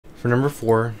For number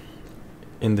 4,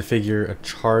 in the figure, a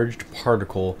charged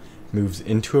particle moves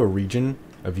into a region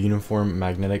of uniform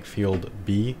magnetic field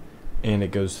B, and it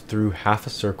goes through half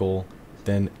a circle,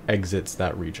 then exits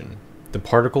that region. The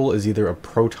particle is either a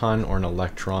proton or an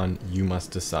electron, you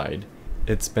must decide.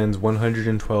 It spends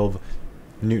 112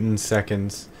 Newton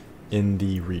seconds in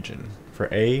the region. For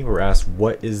A, we're asked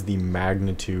what is the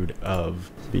magnitude of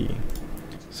B.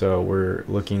 So we're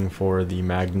looking for the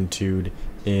magnitude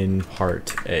in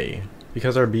part A.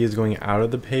 Because our B is going out of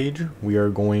the page, we are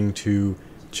going to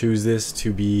choose this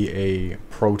to be a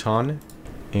proton,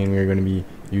 and we're going to be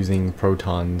using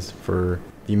protons for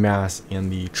the mass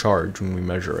and the charge when we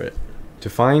measure it.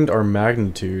 To find our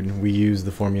magnitude, we use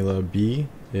the formula B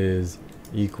is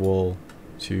equal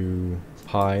to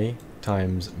pi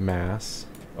times mass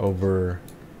over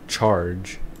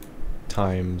charge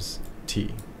times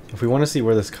T. If we want to see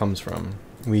where this comes from,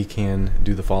 we can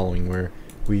do the following, where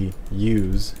we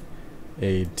use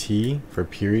a T for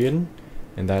period,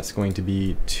 and that's going to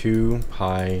be 2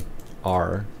 pi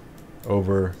r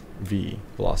over v,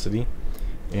 velocity,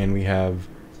 and we have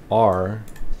r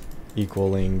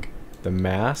equaling the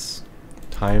mass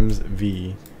times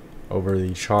v over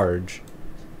the charge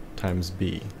times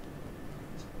b.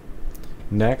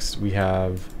 Next we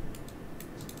have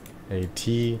a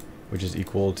T, which is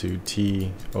equal to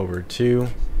T over 2,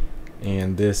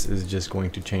 and this is just going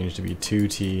to change to be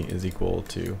 2T is equal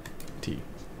to T.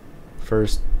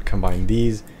 First, combine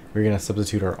these. We're going to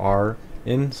substitute our R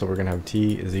in, so we're going to have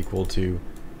T is equal to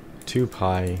 2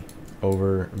 pi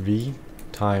over V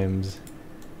times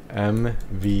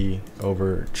mv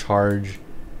over charge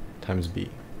times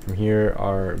B. From here,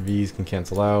 our V's can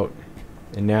cancel out,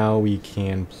 and now we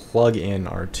can plug in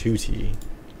our 2T,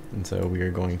 and so we are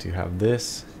going to have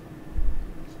this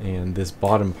and this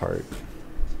bottom part,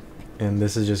 and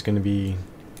this is just going to be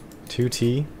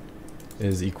 2T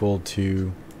is equal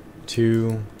to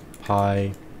 2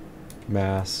 pi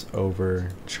mass over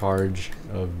charge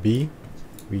of B.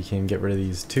 We can get rid of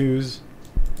these 2's,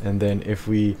 and then if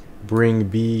we bring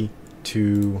B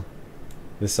to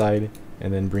this side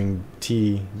and then bring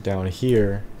T down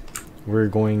here, we're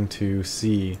going to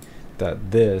see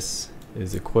that this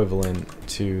is equivalent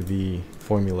to the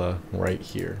formula right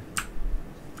here.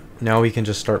 Now we can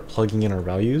just start plugging in our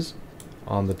values.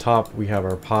 On the top we have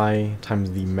our pi times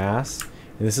the mass,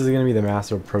 and this is going to be the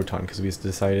mass of a proton because we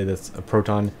decided it's a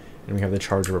proton, and we have the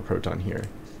charge of a proton here.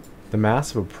 The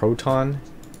mass of a proton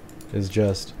is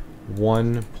just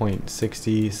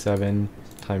 1.67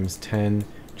 times 10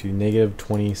 to the negative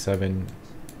 27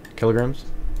 kilograms.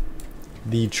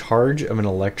 The charge of an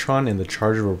electron and the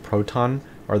charge of a proton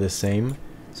are the same,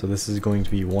 so this is going to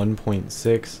be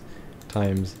 1.6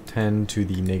 times 10 to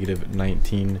the negative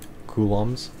 19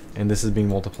 coulombs, and this is being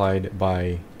multiplied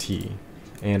by T,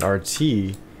 and our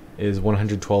T is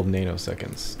 112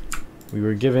 nanoseconds. We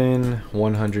were given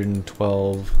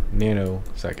 112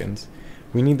 nanoseconds.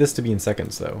 We need this to be in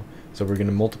seconds though, so we're going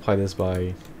to multiply this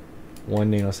by 1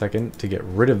 nanosecond to get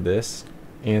rid of this,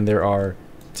 and there are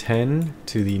 10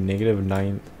 to the negative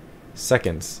 9th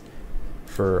seconds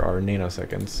for our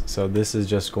nanoseconds, so this is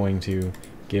just going to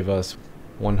give us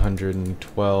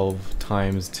 112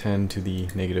 times 10 to the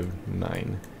negative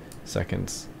 9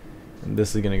 seconds, and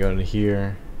this is going to go into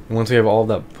here, and once we have all of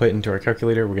that put into our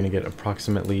calculator, we're going to get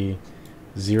approximately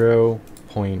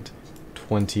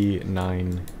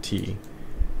 0.29 T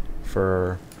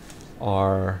for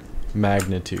our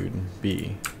magnitude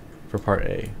B for part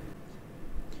A.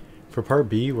 For part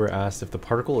B, we're asked if the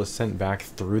particle is sent back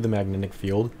through the magnetic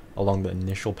field along the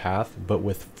initial path, but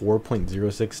with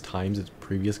 4.06 times its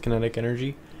previous kinetic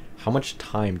energy, how much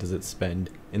time does it spend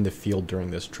in the field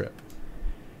during this trip?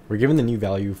 We're given the new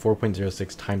value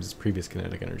 4.06 times its previous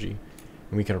kinetic energy,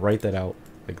 and we can write that out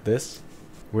like this.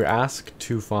 We're asked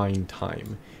to find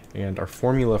time, and our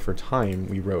formula for time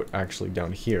we wrote actually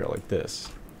down here like this.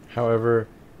 However,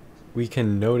 we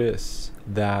can notice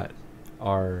that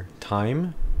our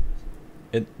time,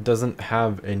 it doesn't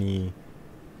have any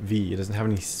v, it doesn't have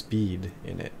any speed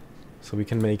in it. So we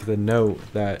can make the note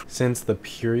that since the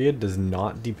period does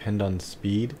not depend on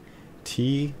speed,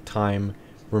 T time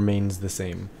remains the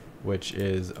same, which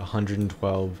is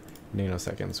 112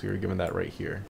 nanoseconds. We were given that right here.